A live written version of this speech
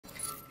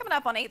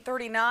Coming up on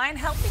 8:39,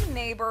 helping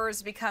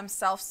neighbors become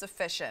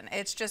self-sufficient.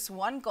 It's just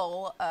one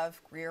goal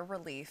of Greer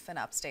Relief, an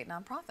upstate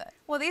nonprofit.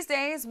 Well, these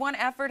days, one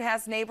effort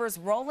has neighbors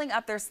rolling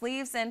up their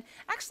sleeves and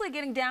actually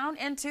getting down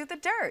into the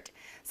dirt.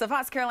 So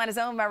Fox Carolina's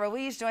own Myra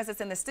Ruiz joins us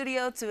in the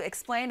studio to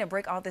explain and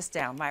break all this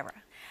down. Myra.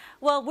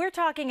 Well, we're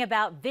talking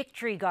about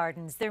victory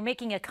gardens. They're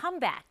making a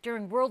comeback.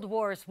 During World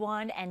Wars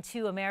I and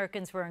II,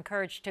 Americans were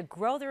encouraged to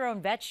grow their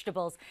own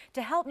vegetables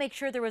to help make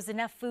sure there was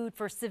enough food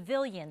for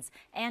civilians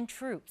and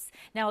troops.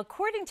 Now,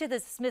 according to the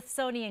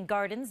Smithsonian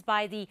Gardens,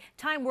 by the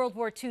time World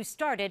War II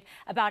started,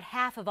 about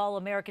half of all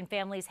American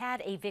families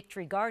had a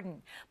victory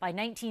garden. By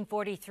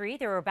 1943,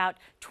 there were about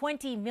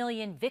 20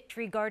 million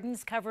victory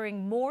gardens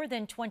covering more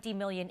than 20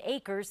 million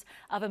acres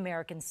of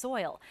American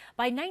soil.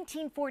 By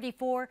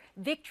 1944,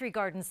 victory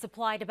gardens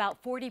supplied about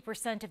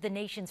 40% of the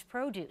nation's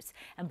produce.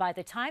 And by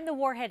the time the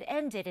war had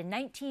ended in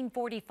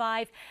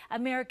 1945,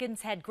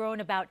 Americans had grown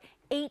about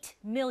 8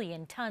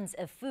 million tons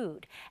of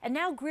food. And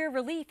now Greer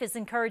Relief is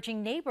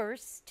encouraging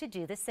neighbors to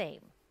do the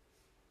same.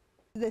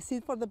 The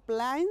seed for the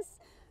plants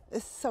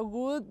is so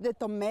good. The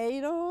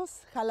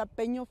tomatoes,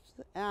 jalapeno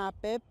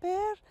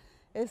pepper,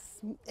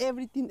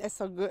 everything is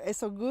so good. It's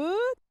so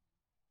good.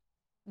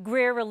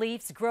 Greer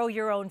Relief's Grow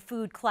Your Own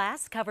Food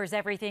class covers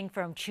everything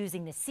from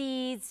choosing the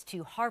seeds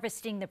to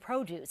harvesting the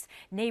produce.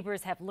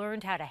 Neighbors have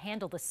learned how to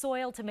handle the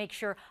soil to make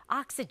sure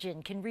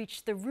oxygen can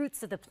reach the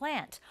roots of the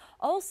plant.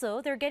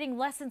 Also, they're getting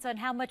lessons on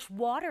how much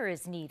water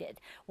is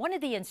needed. One of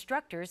the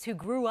instructors who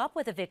grew up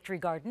with a victory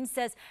garden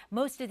says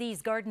most of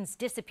these gardens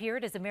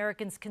disappeared as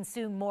Americans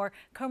consume more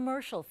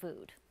commercial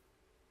food.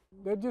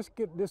 They just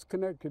get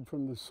disconnected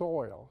from the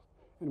soil,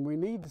 and we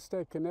need to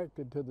stay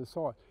connected to the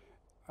soil.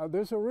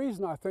 There's a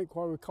reason, I think,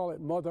 why we call it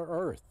Mother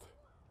Earth.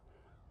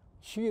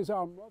 She is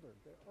our mother.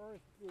 The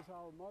earth is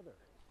our mother.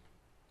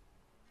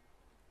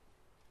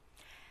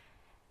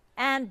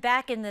 And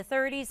back in the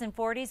 30s and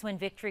 40s, when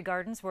victory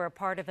gardens were a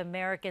part of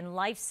American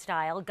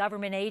lifestyle,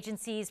 government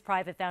agencies,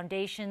 private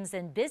foundations,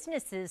 and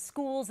businesses,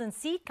 schools, and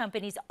seed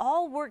companies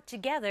all worked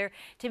together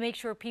to make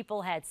sure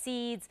people had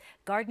seeds,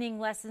 gardening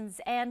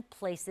lessons, and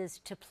places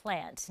to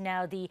plant.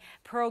 Now, the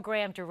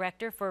program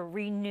director for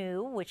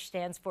Renew, which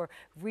stands for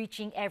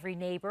Reaching Every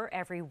Neighbor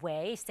Every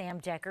Way, Sam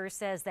Decker,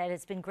 says that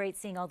it's been great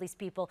seeing all these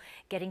people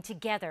getting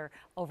together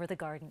over the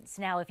gardens.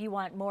 Now, if you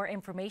want more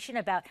information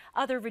about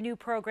other Renew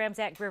programs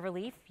at Greer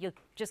Relief, you'll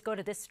just go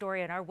to this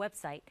story on our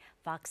website,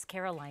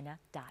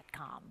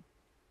 foxcarolina.com.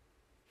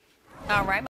 All right.